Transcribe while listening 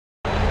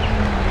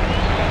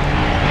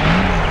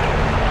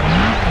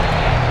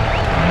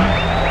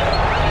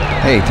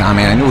Hey,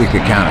 Tommy, I knew we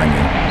could count on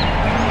you.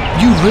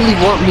 You really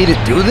want me to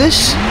do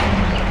this?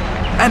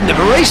 I've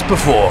never raced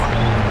before.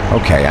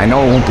 Okay, I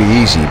know it won't be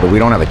easy, but we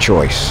don't have a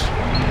choice.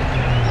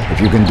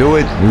 If you can do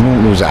it, we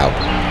won't lose out.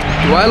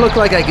 Do I look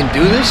like I can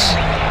do this?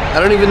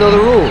 I don't even know the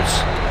rules.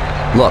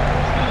 Look,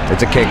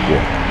 it's a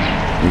cakewalk.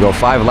 You go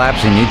 5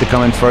 laps and you need to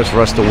come in first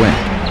for us to win.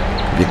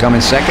 If you come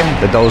in second,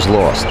 the dough's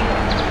lost.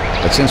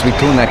 But since we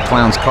tuned that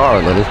clown's car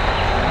a little,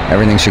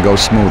 everything should go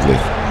smoothly.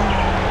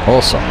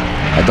 Also,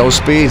 at those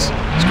speeds,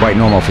 it's quite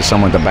normal for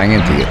someone to bang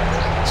into you.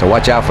 So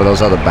watch out for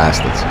those other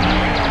bastards.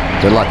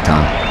 Good luck,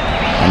 Tom.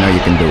 I know you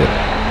can do it.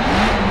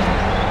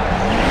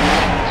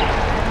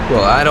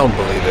 Well, I don't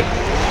believe it.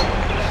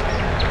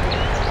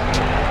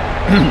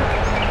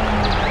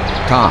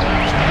 Tom,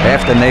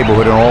 half the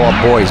neighborhood and all our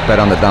boys bet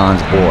on the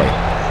Don's boy.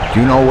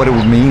 Do you know what it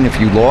would mean if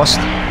you lost?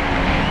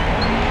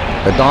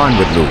 The Don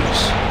would lose.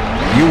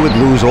 You would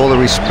lose all the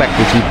respect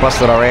which we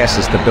busted our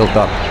asses to build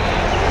up.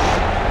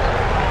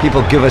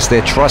 People give us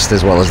their trust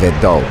as well as their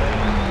dough.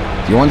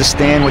 Do you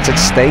understand what's at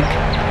stake?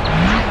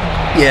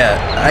 Yeah,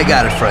 I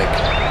got it, Frank.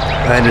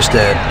 I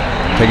understand.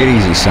 Take it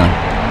easy, son.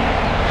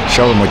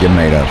 Show them what you're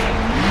made of.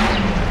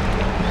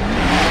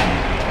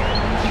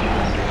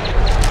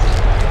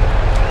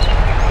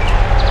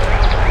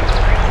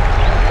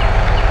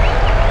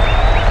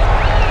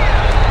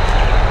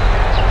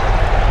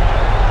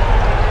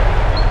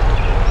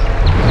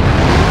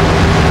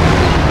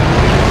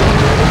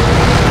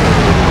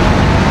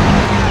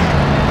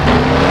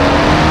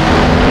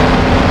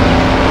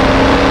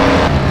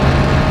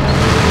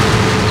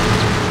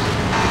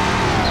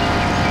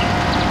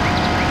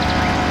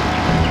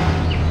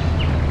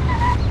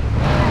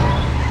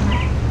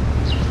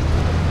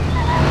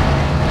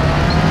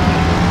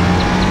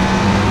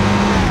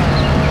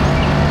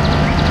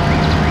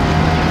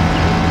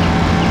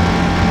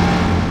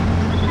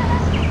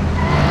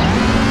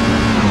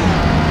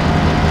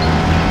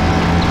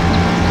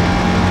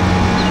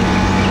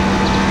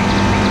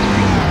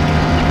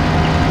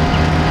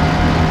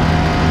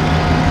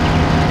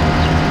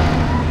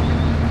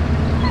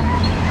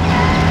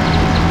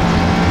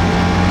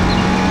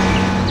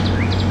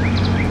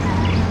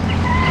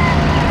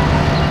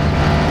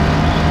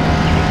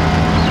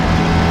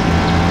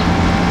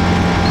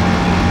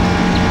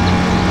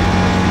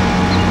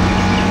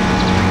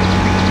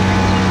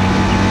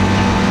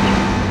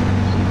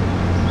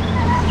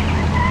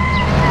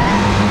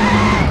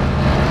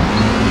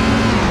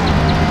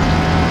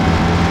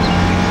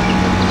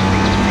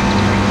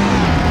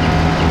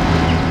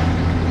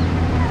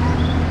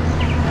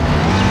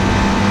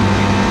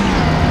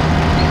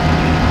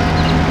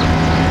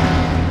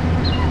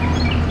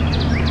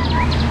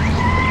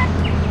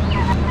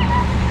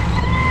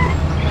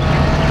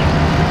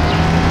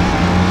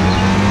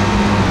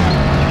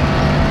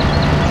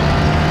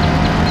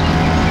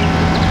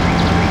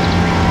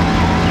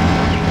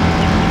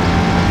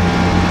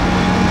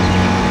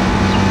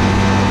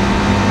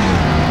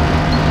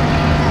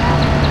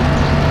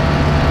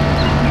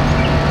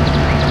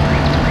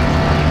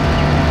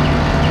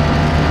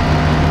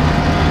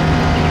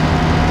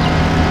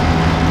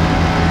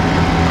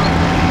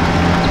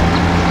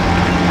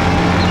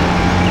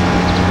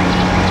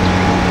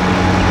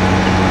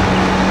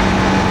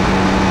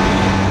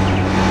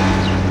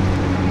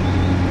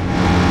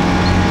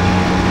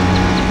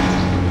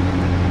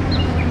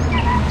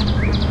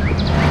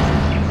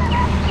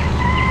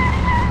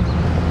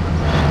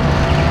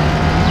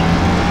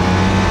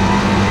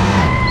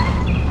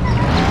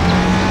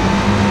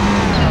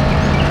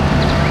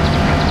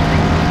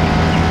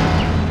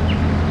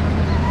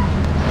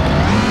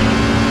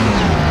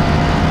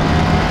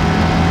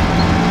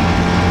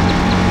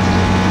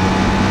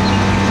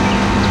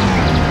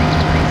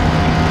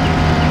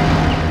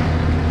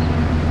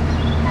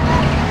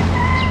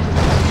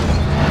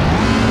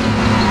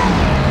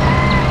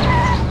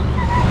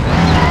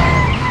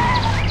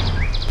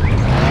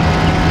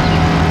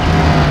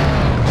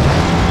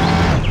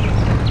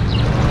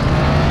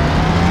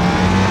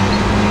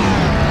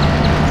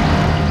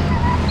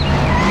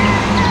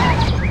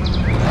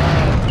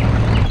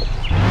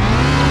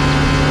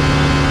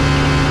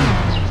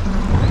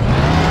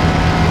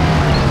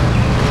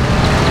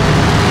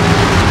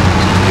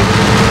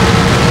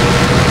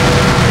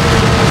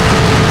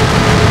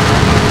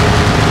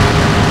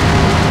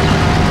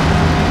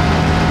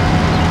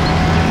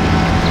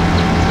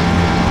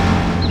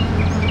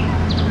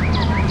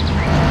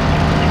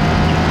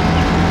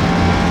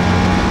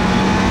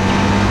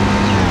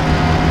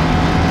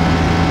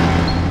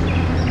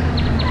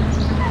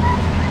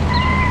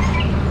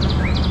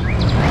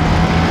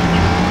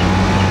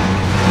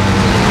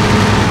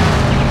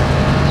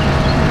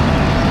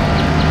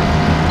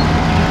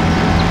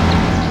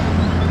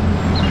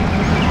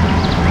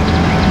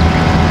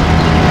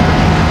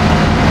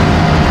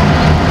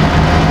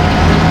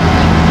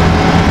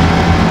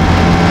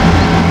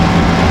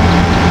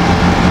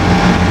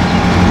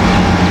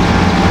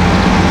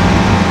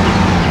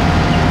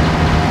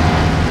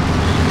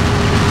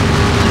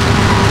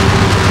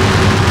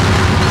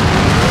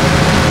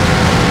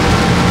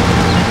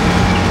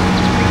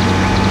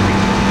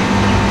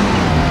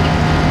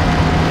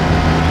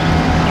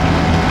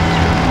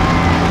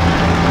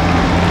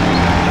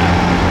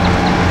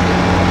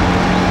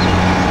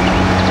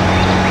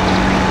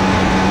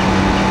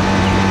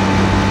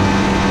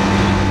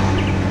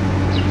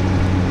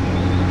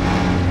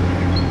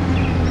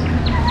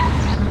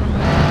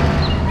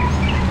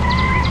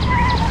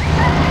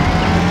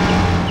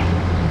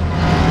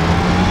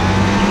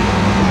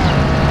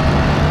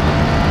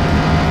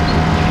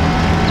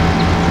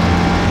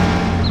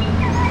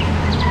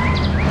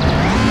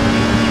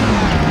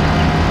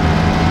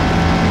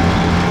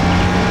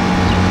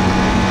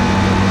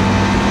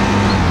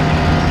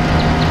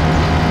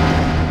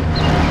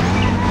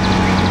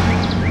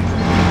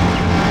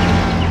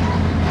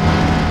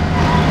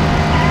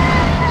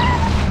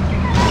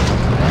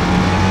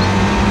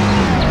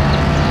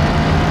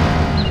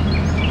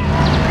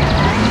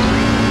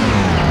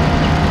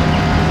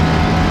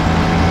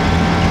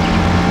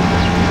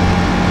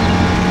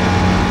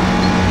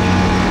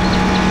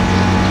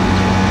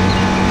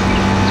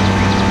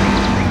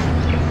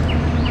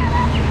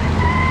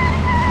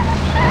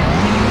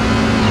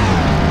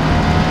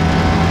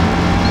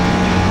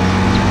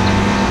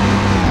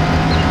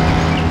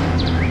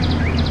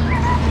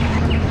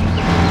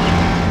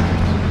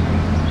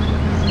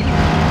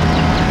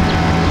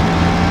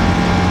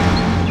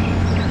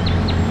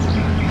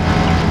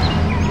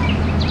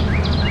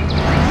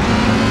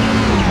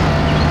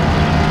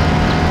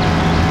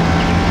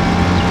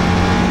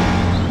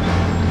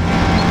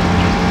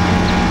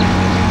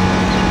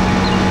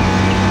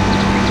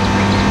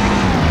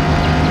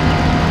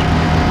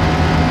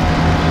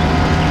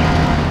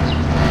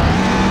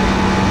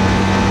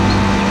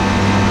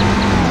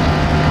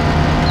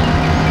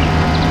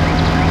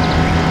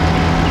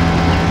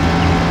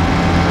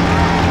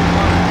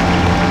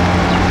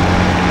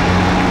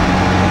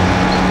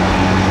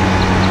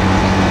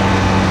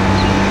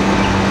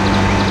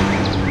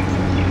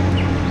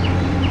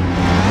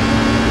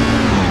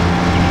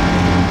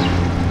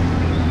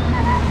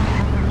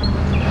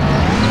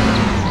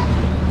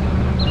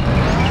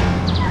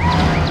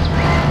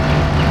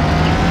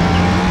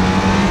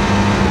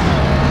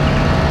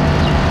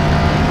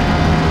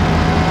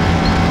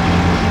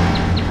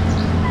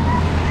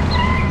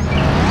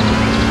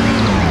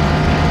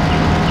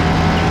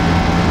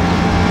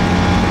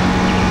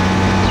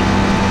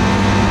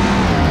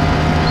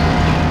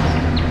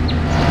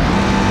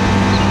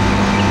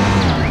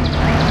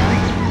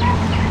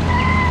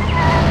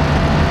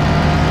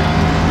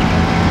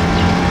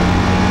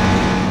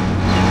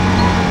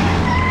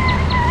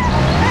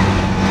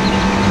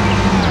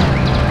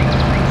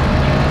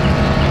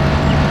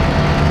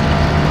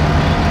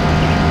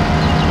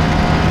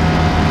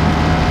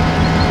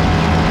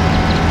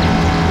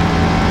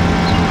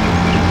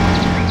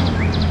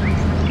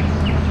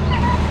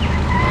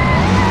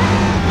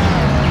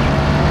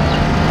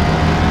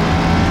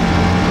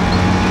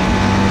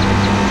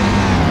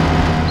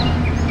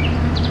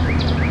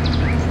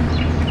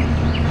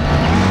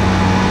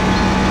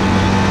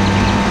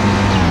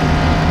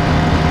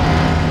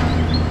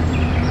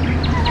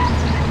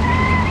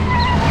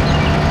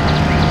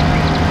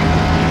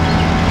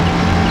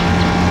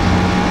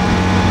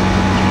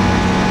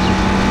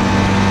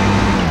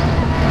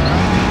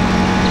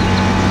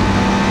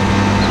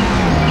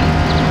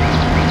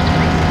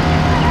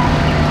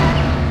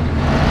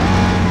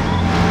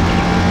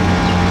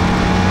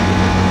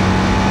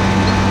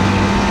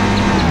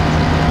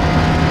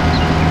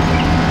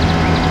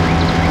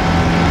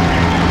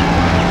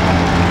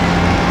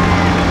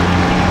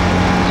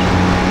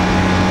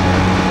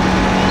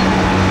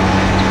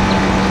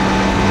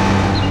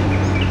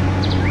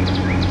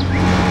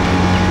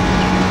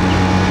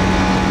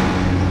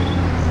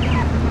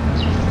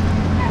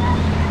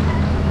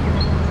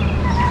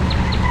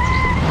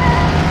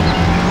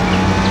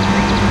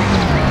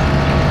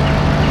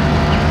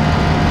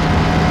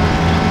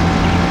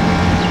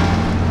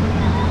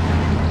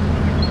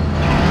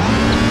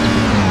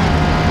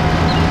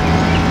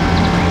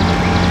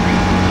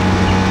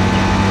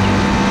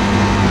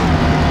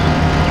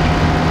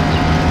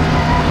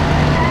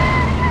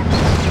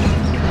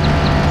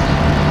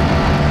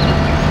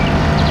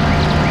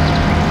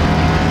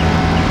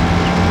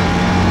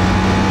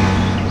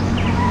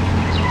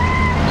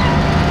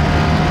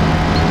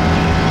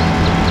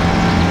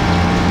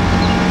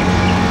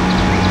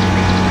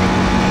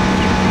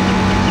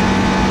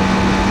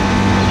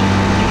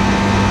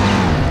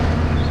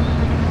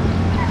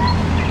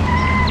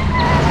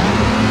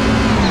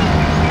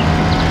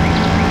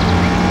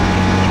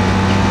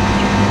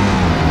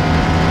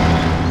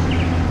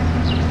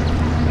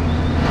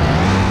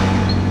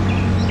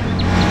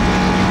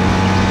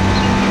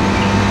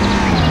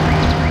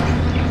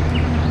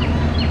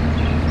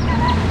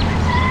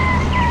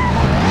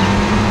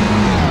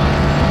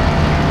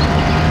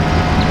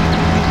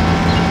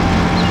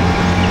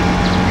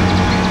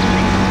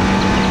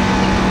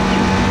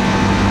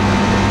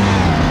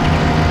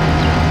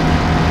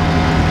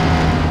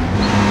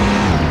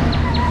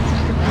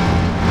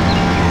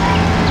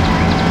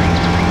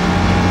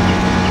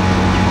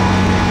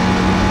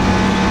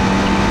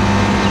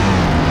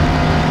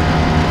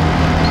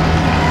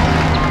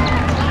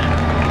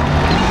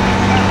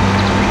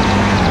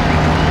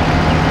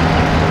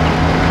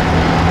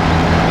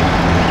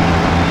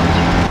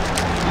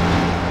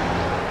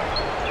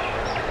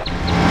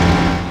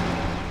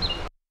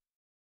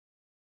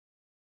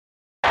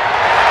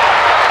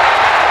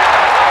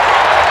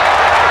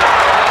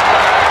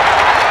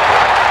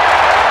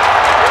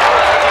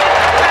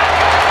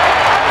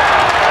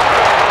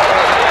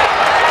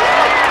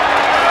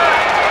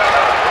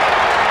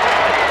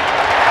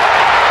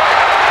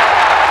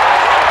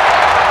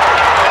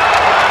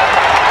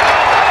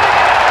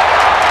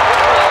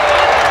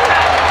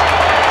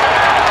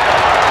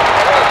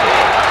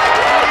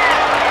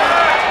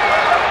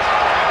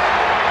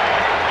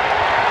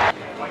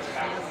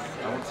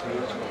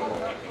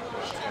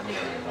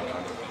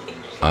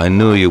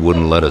 knew you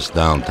wouldn't let us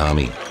down,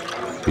 Tommy.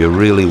 You're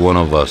really one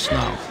of us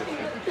now.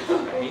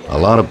 A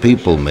lot of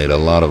people made a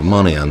lot of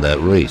money on that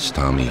race,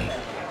 Tommy.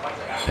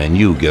 And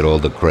you get all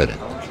the credit.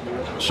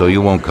 So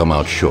you won't come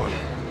out short.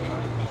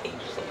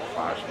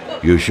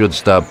 You should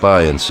stop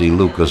by and see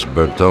Lucas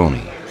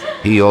Bertoni.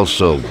 He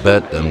also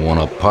bet and won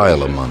a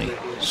pile of money.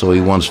 So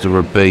he wants to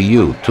repay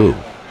you, too.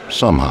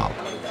 Somehow.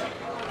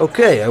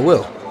 Okay, I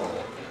will.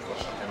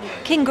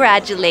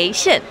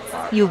 Congratulations,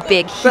 you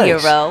big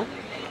Thanks. hero.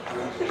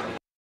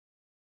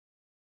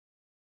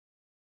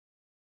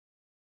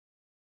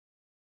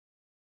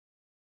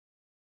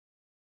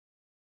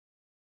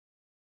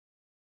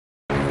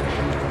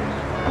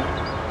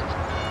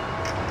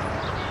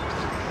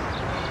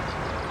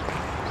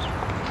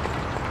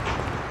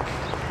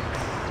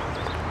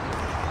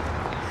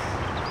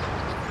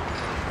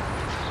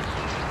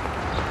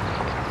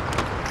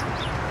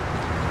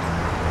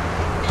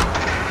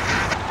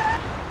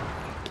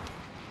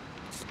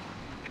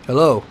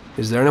 Hello,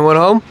 is there anyone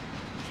home?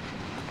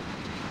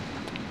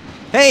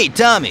 Hey,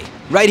 Tommy,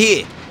 right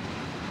here.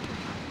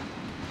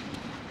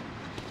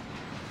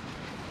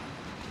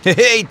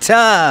 Hey,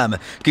 Tom,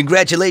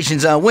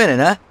 congratulations on winning,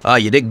 huh? Oh,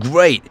 you did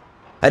great.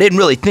 I didn't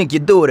really think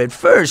you'd do it at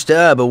first,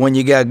 but when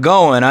you got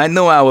going, I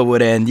knew how it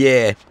would end,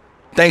 yeah.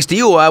 Thanks to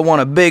you, I won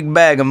a big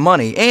bag of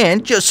money,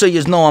 and just so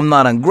you know I'm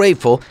not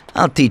ungrateful,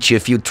 I'll teach you a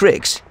few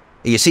tricks.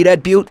 You see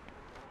that, Butte?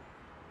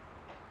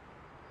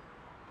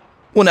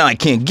 Well, now I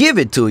can't give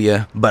it to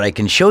you, but I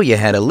can show you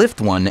how to lift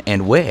one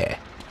and where.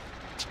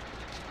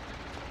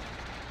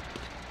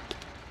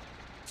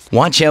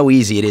 Watch how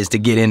easy it is to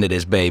get into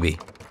this baby.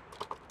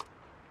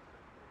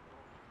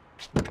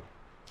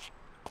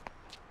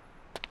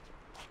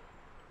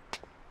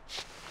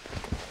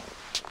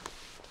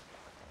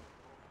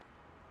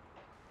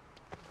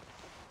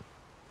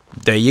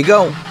 There you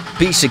go.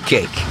 Piece of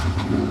cake.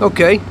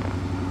 Okay,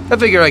 I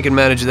figure I can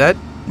manage that.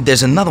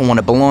 There's another one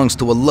that belongs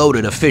to a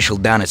loaded official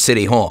down at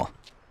City Hall.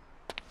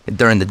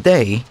 During the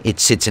day, it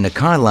sits in a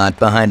car lot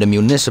behind a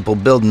municipal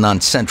building on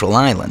Central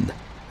Island.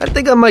 I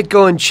think I might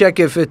go and check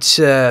if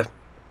it's,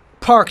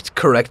 parked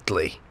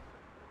correctly.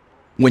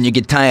 When you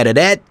get tired of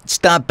that,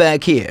 stop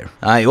back here.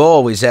 I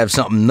always have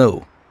something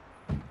new.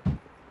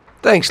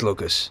 Thanks,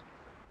 Lucas.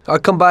 I'll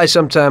come by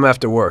sometime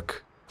after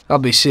work. I'll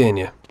be seeing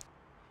you.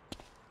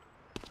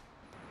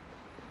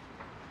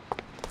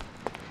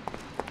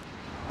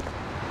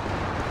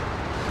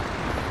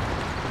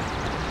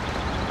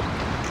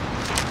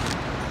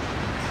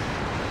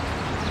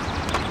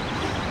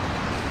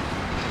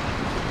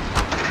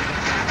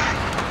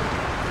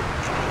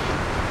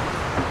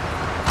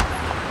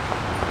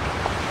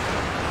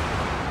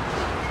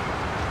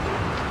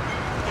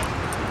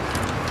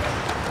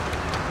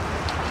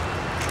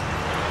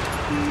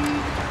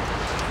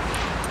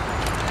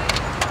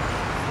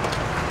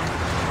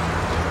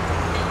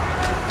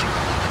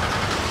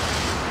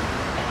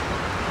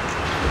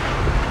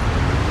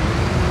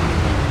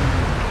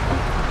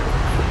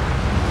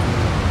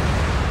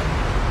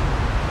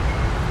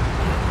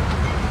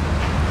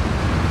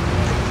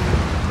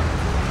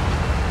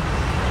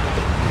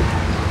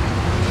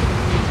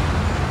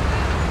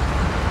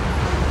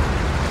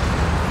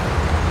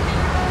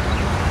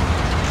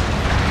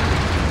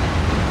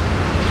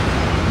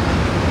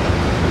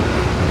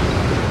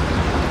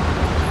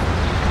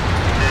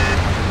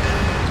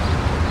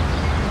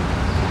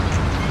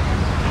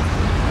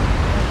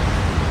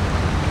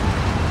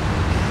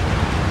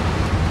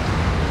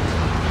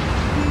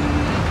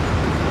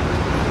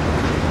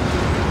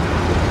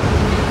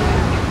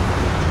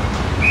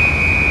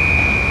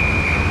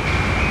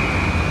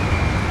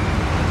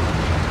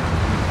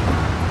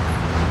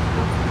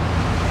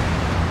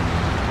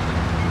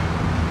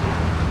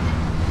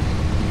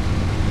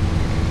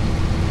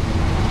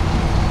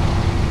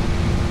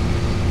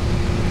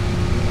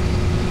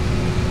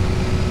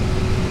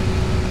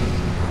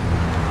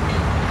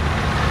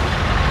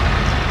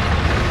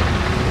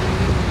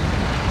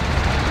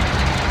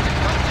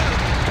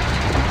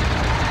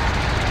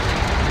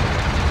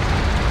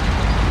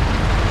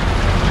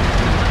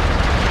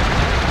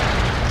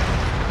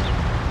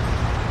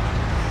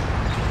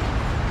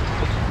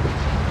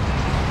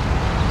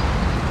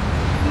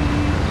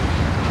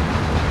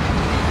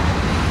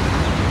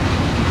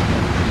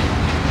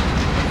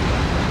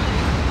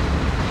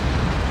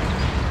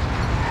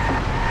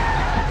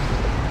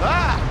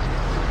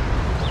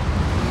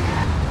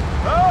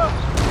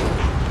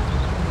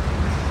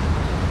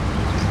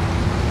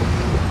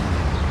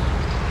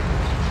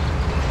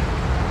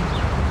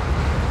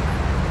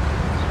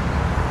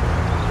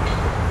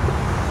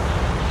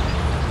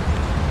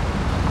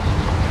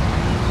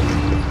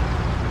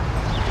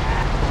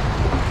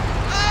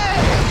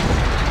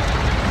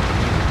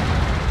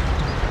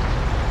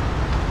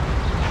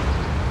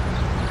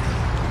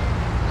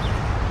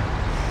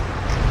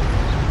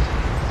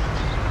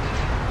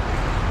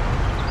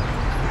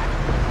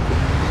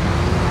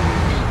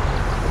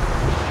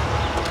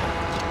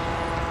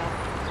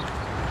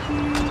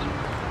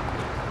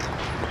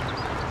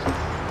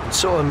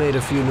 So I made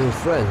a few new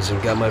friends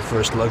and got my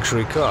first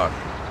luxury car.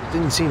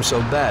 Didn't seem so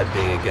bad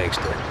being a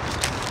gangster.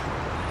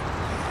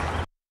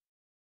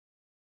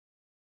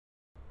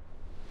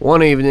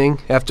 One evening,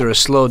 after a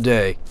slow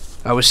day,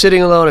 I was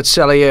sitting alone at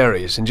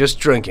Salieri's and just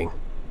drinking.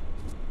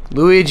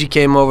 Luigi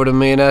came over to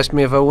me and asked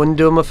me if I wouldn't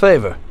do him a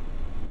favor.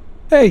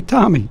 Hey,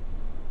 Tommy.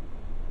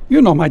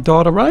 You know my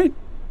daughter, right?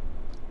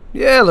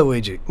 Yeah,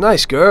 Luigi.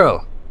 Nice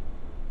girl.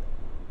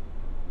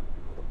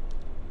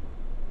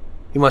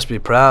 You must be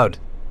proud.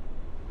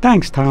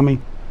 Thanks,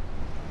 Tommy.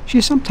 She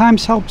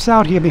sometimes helps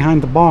out here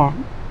behind the bar.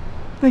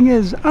 Thing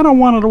is, I don't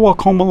want her to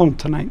walk home alone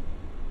tonight.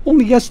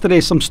 Only yesterday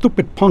some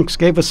stupid punks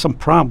gave us some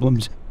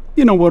problems.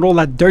 You know, with all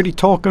that dirty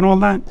talk and all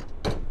that.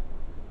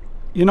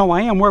 You know,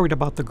 I am worried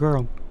about the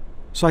girl.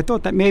 So I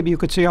thought that maybe you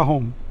could see her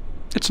home.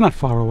 It's not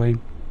far away.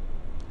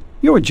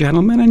 You're a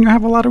gentleman and you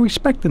have a lot of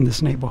respect in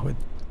this neighborhood.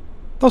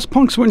 Those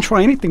punks wouldn't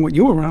try anything with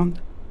you around.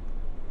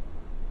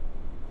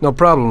 No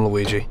problem,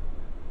 Luigi.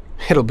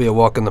 It'll be a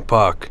walk in the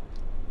park.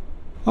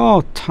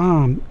 Oh,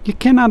 Tom, you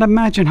cannot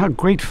imagine how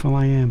grateful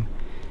I am.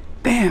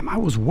 Damn, I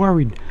was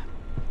worried.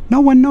 No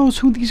one knows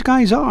who these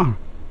guys are.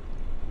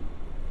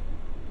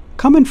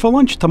 Come in for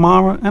lunch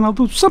tomorrow and I'll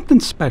do something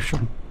special.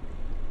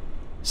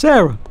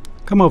 Sarah,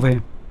 come over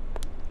here.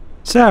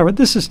 Sarah,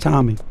 this is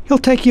Tommy. He'll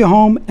take you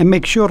home and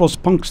make sure those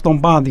punks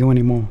don't bother you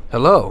anymore.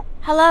 Hello.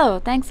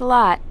 Hello, thanks a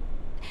lot.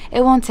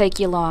 It won't take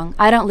you long.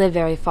 I don't live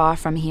very far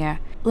from here.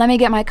 Let me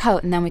get my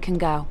coat and then we can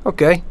go.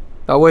 Okay.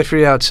 I'll wait for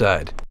you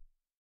outside.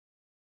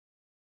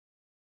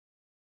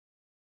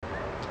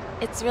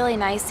 It's really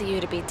nice of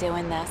you to be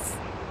doing this.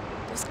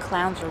 Those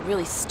clowns were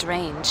really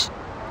strange.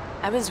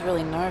 I was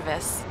really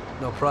nervous.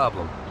 No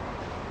problem.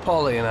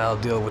 Paulie and I'll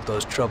deal with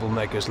those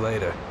troublemakers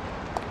later.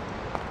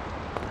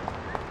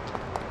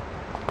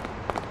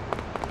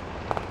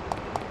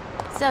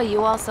 So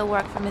you also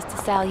work for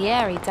Mr.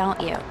 Salieri,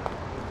 don't you?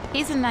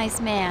 He's a nice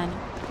man.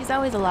 He's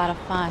always a lot of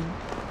fun.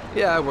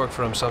 Yeah, I work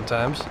for him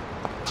sometimes.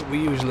 But we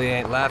usually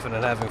ain't laughing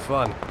and having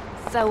fun.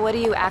 So what do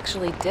you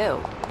actually do?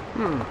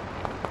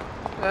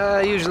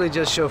 I usually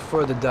just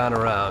chauffeur the Don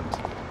around.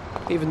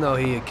 Even though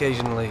he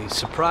occasionally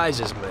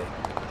surprises me.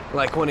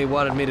 Like when he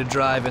wanted me to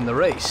drive in the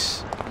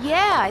race.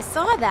 Yeah, I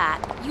saw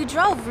that. You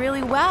drove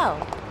really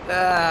well.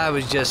 I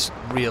was just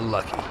real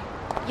lucky.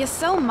 You're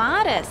so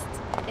modest.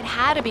 It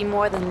had to be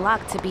more than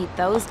luck to beat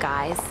those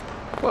guys.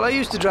 Well, I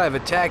used to drive a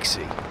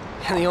taxi.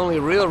 And the only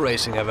real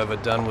racing I've ever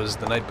done was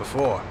the night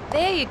before.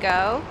 There you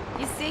go.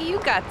 You see, you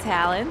got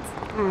talent.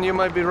 You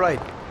might be right.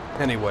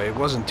 Anyway, it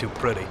wasn't too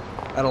pretty.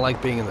 I don't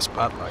like being in the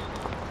spotlight.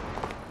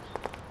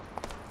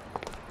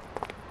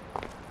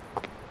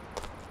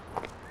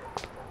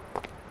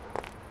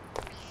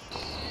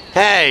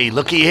 Hey,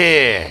 looky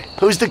here.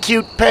 Who's the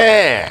cute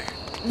pair?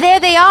 There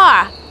they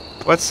are.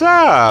 What's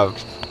up?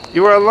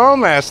 You were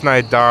alone last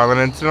night, darling,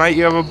 and tonight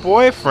you have a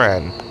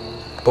boyfriend.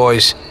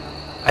 Boys,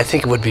 I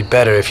think it would be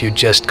better if you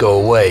just go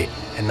away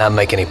and not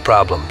make any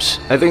problems.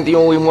 I think the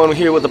only one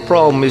here with a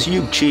problem is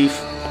you, Chief.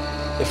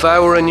 If I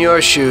were in your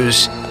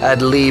shoes,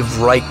 I'd leave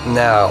right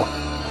now.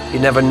 You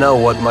never know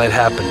what might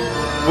happen.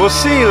 We'll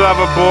see,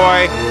 lover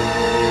boy.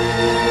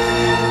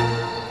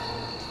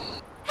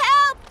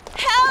 Help!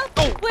 Help!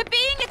 We're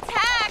being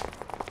attacked!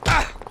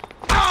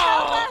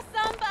 Help us,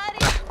 somebody,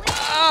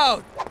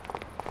 please!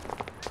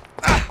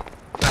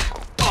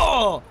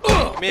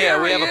 Mia,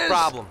 we have a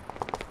problem.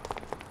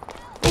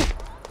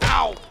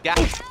 Ow! Got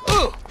it.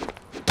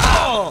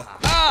 Come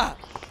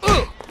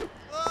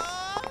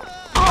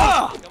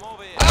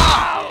over here.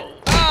 Help!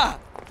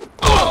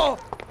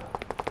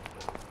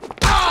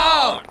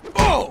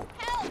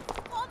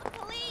 Call the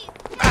police!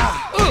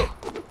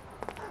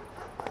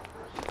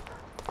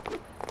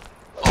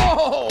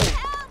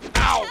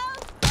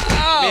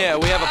 Mia,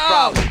 we have a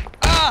problem.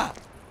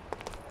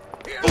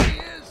 Here he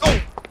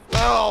is.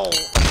 Oh.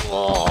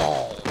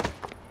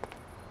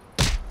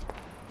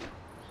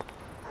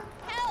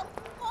 Help!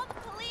 Call the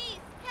police!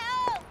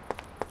 Help!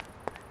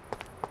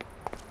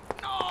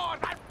 No,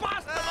 that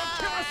bastard will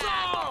kill us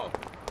all.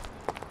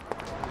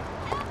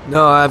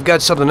 No, I've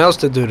got something else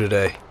to do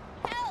today.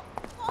 Help!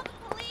 Call the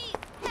police!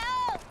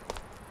 Help!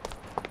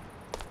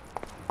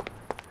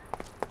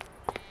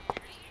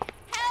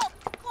 Help!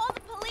 Call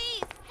the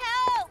police!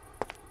 Help!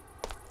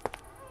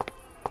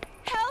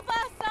 Help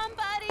us,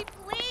 somebody,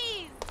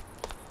 please!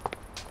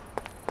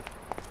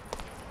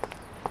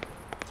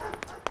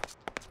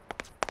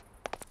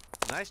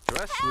 Nice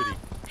dress, sweetie.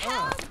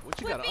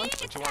 What you got on?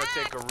 Don't you want to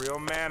take a real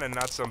man and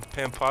not some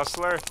pimp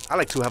hustler? I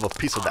like to have a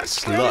piece of that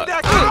Give me slut.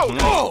 that coat! You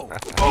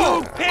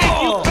pig,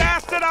 you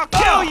bastard! I'll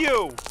kill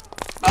you!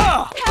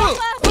 Help us,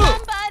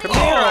 somebody! Come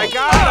here, I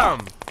got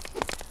him!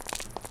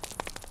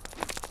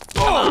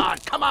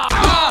 Come on.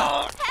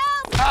 Help!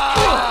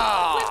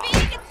 We're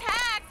being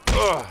attacked!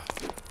 Ugh.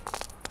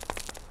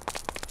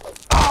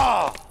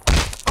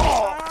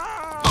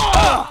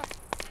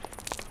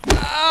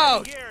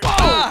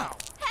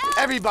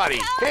 Everybody,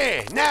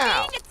 here,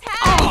 now. Being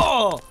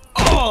attacked!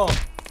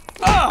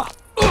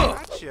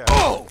 Gotcha.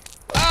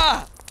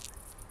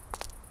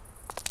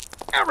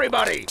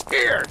 Everybody,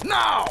 here,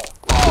 now.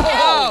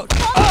 Help!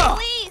 Call the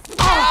police!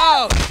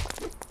 Help!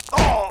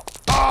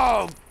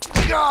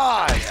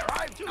 God!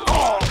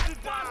 Oh!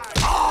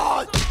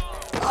 Oh!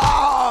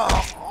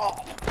 Oh!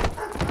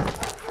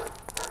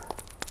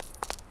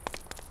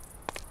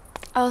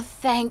 Oh,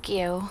 thank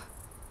you.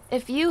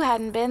 If you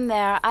hadn't been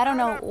there, I don't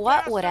know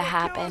what would have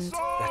happened.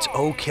 That's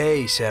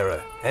okay,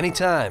 Sarah.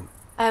 Anytime.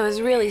 I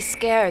was really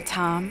scared,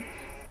 Tom.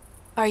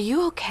 Are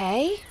you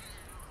okay?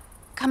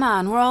 Come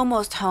on, we're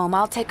almost home.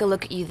 I'll take a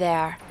look at you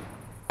there.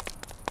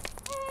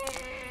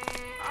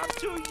 I'm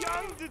too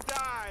young to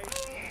die.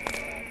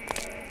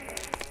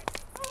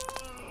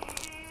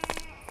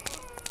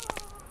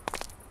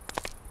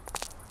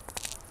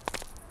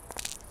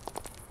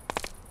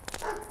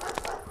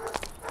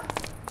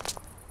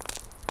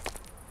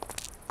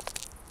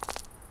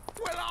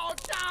 We'll all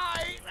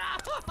die.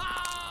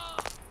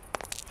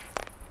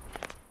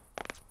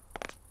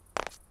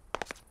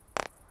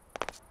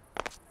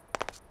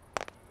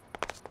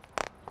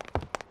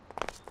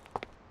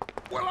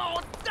 We'll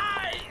all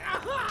die.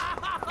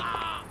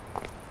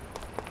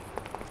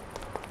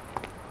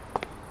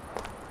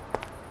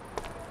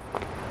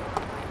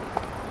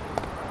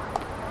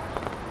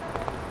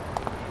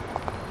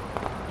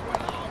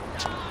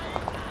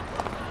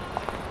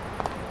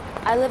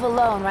 I live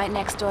alone right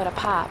next door to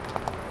Pop.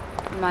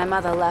 My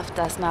mother left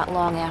us not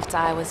long after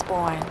I was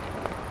born.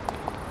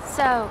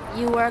 So,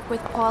 you work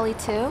with Paulie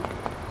too?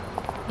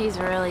 He's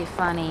really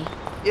funny.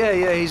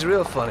 Yeah, he's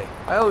real funny.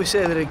 I always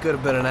say that he could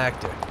have been an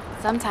actor.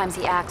 Sometimes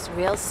he acts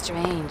real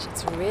strange.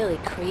 It's really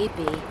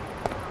creepy.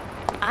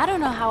 I don't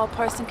know how a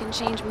person can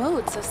change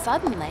mood so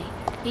suddenly.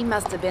 He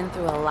must have been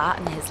through a lot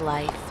in his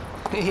life.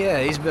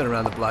 Yeah, he's been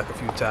around the block a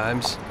few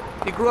times.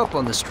 He grew up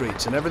on the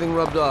streets and everything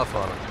rubbed off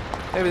on him.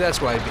 Maybe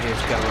that's why he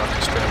behaves kind of rough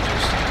to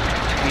strangers.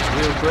 He's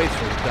real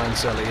grateful to Don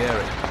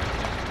Salieri.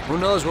 Who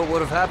knows what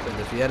would have happened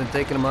if he hadn't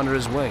taken him under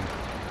his wing.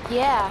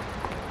 Yeah,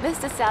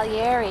 Mr.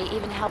 Salieri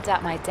even helped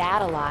out my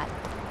dad a lot.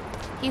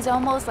 He's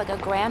almost like a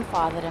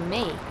grandfather to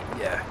me.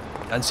 Yeah,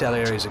 Don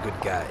Salieri's a good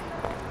guy.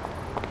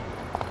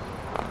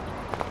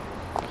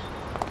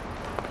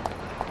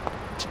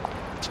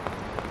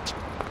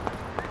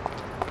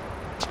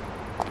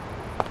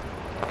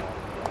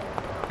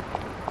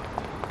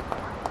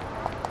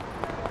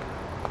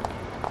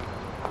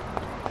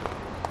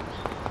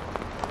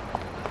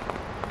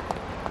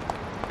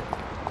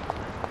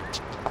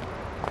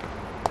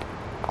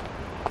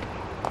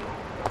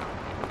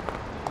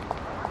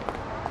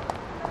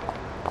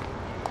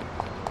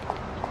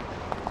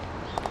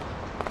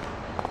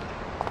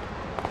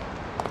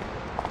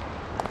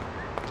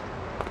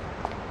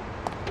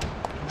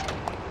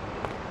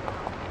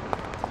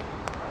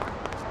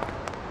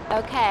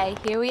 Okay,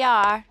 here we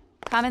are.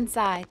 Come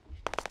inside.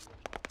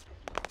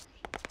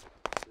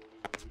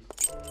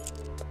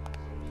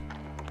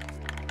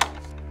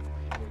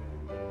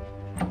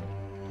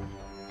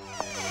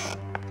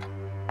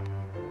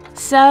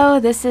 So,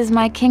 this is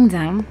my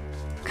kingdom.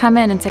 Come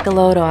in and take a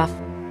load off.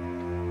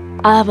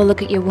 I'll have a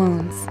look at your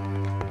wounds.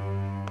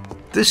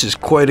 This is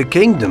quite a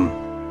kingdom.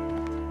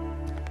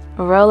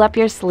 Roll up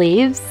your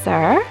sleeves,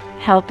 sir.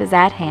 Help is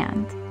at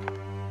hand.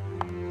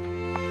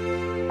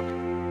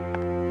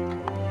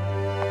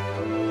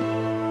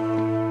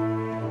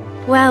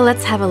 Well,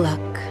 let's have a look.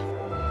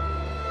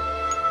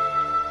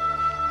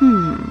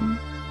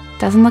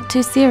 Doesn't look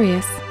too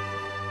serious.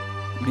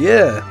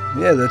 Yeah,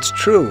 that's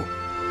true.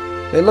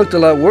 They looked a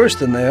lot worse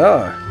than they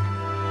are.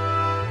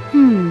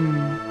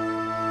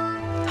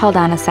 Hold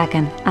on a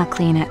second. I'll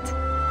clean it.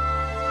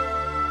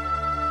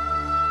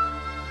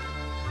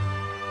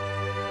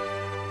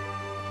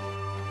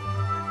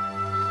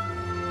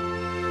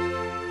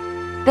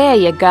 There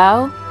you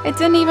go. It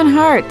didn't even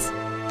hurt.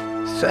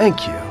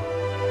 Thank you.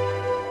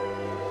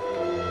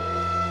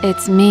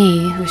 It's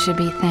me who should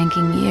be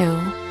thanking you.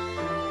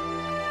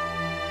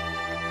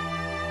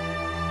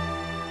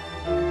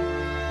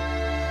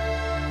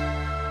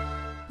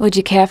 Would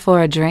you care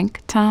for a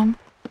drink, Tom?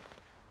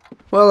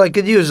 Well, I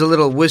could use a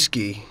little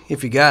whiskey,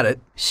 if you got it.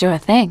 Sure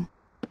thing.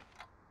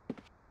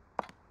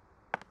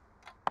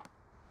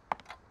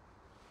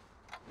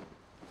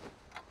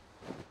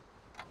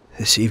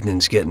 This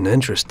evening's getting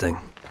interesting.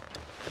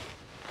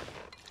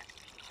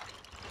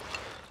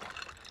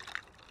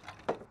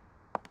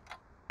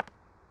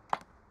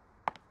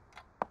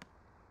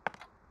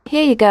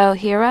 Here you go,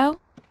 hero.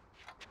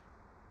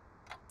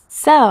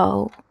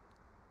 So,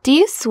 do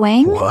you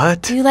swing?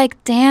 What? Do you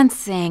like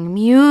dancing,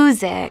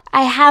 music?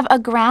 I have a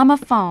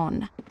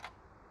gramophone.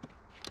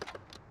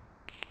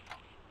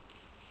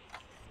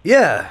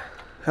 Yeah,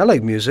 I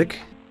like music.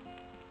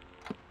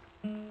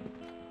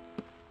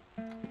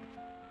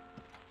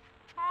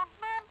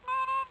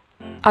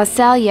 Are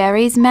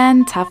Salieri's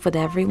men tough with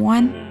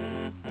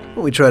everyone?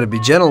 We try to be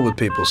gentle with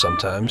people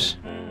sometimes,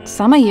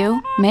 Some of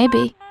you,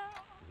 maybe.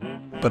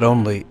 but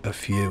only a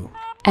few.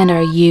 And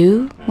are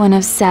you one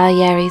of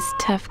Salieri's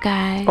tough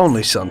guys?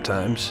 Only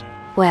sometimes.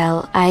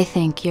 Well, I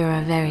think you're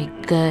a very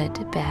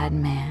good bad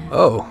man.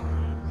 Oh,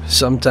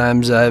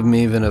 sometimes I'm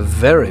even a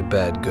very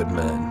bad good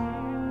man.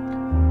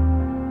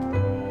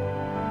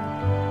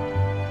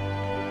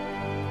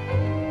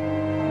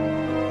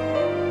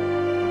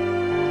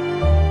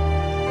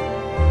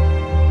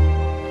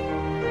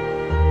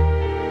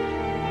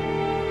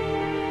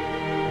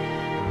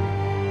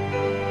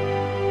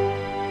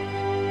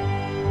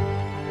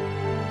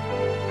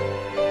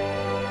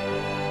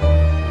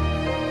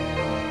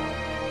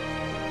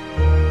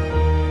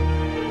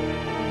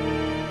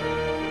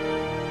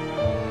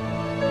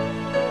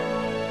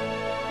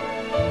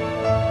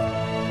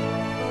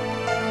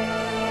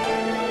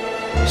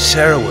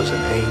 Sarah was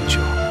an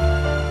angel.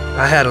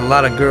 I had a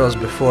lot of girls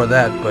before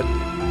that, but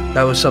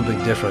that was something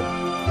different.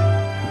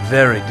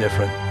 Very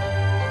different.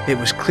 It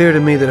was clear to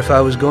me that if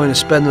I was going to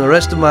spend the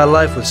rest of my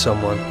life with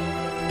someone,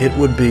 it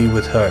would be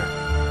with her.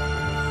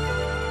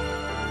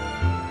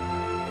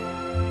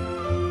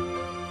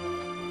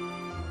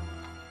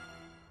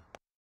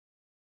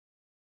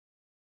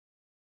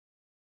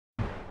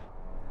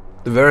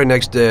 The very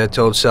next day I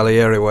told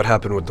Salieri what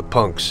happened with the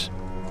punks.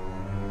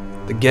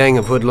 The gang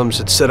of hoodlums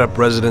had set up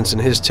residence in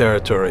his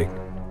territory,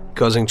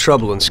 causing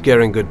trouble and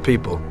scaring good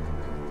people.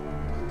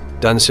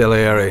 Don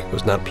Salieri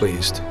was not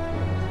pleased.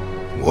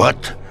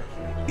 What?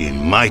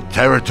 In my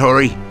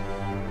territory?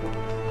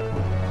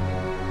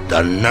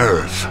 The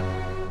nerve.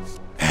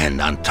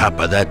 And on top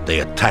of that, they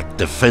attacked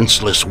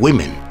defenseless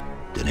women.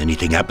 Did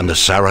anything happen to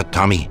Sarah,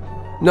 Tommy?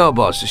 No,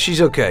 boss,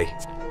 she's okay.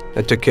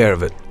 I took care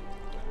of it.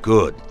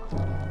 Good.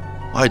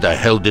 Why the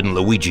hell didn't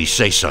Luigi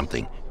say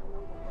something?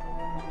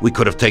 We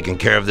could have taken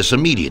care of this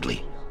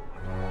immediately.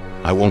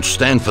 I won't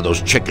stand for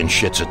those chicken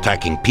shits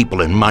attacking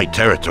people in my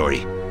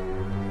territory.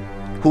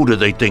 Who do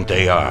they think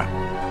they are?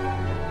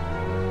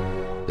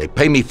 They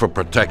pay me for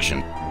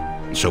protection,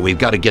 so we've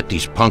got to get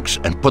these punks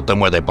and put them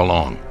where they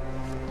belong.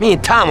 Me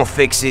and Tom will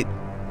fix it.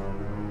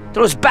 Do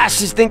those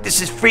bastards think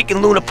this is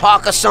freaking Luna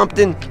Park or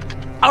something?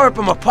 I'll rip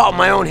them apart with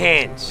my own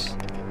hands.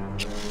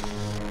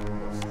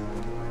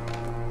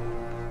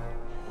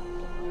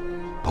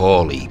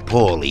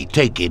 Paulie,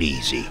 take it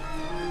easy.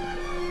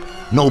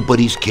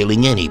 Nobody's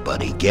killing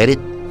anybody, get it?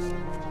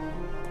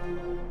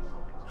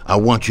 I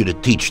want you to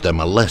teach them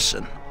a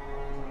lesson.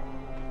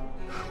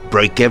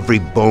 Break every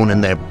bone in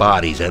their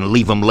bodies and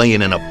leave them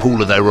laying in a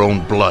pool of their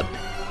own blood.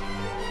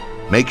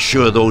 Make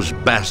sure those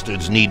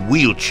bastards need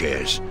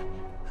wheelchairs.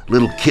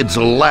 Little kids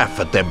will laugh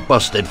at their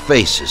busted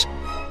faces.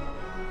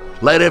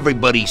 Let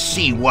everybody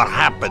see what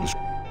happens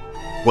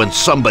when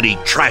somebody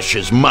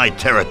trashes my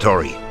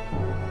territory.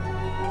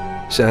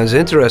 Sounds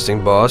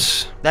interesting,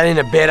 boss. That ain't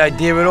a bad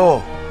idea at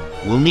all.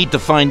 We'll need to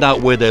find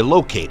out where they're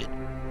located.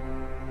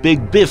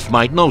 Big Biff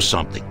might know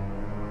something.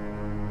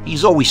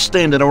 He's always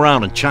standing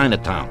around in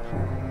Chinatown.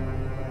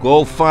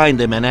 Go find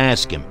him and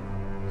ask him.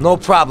 No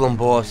problem,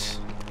 boss.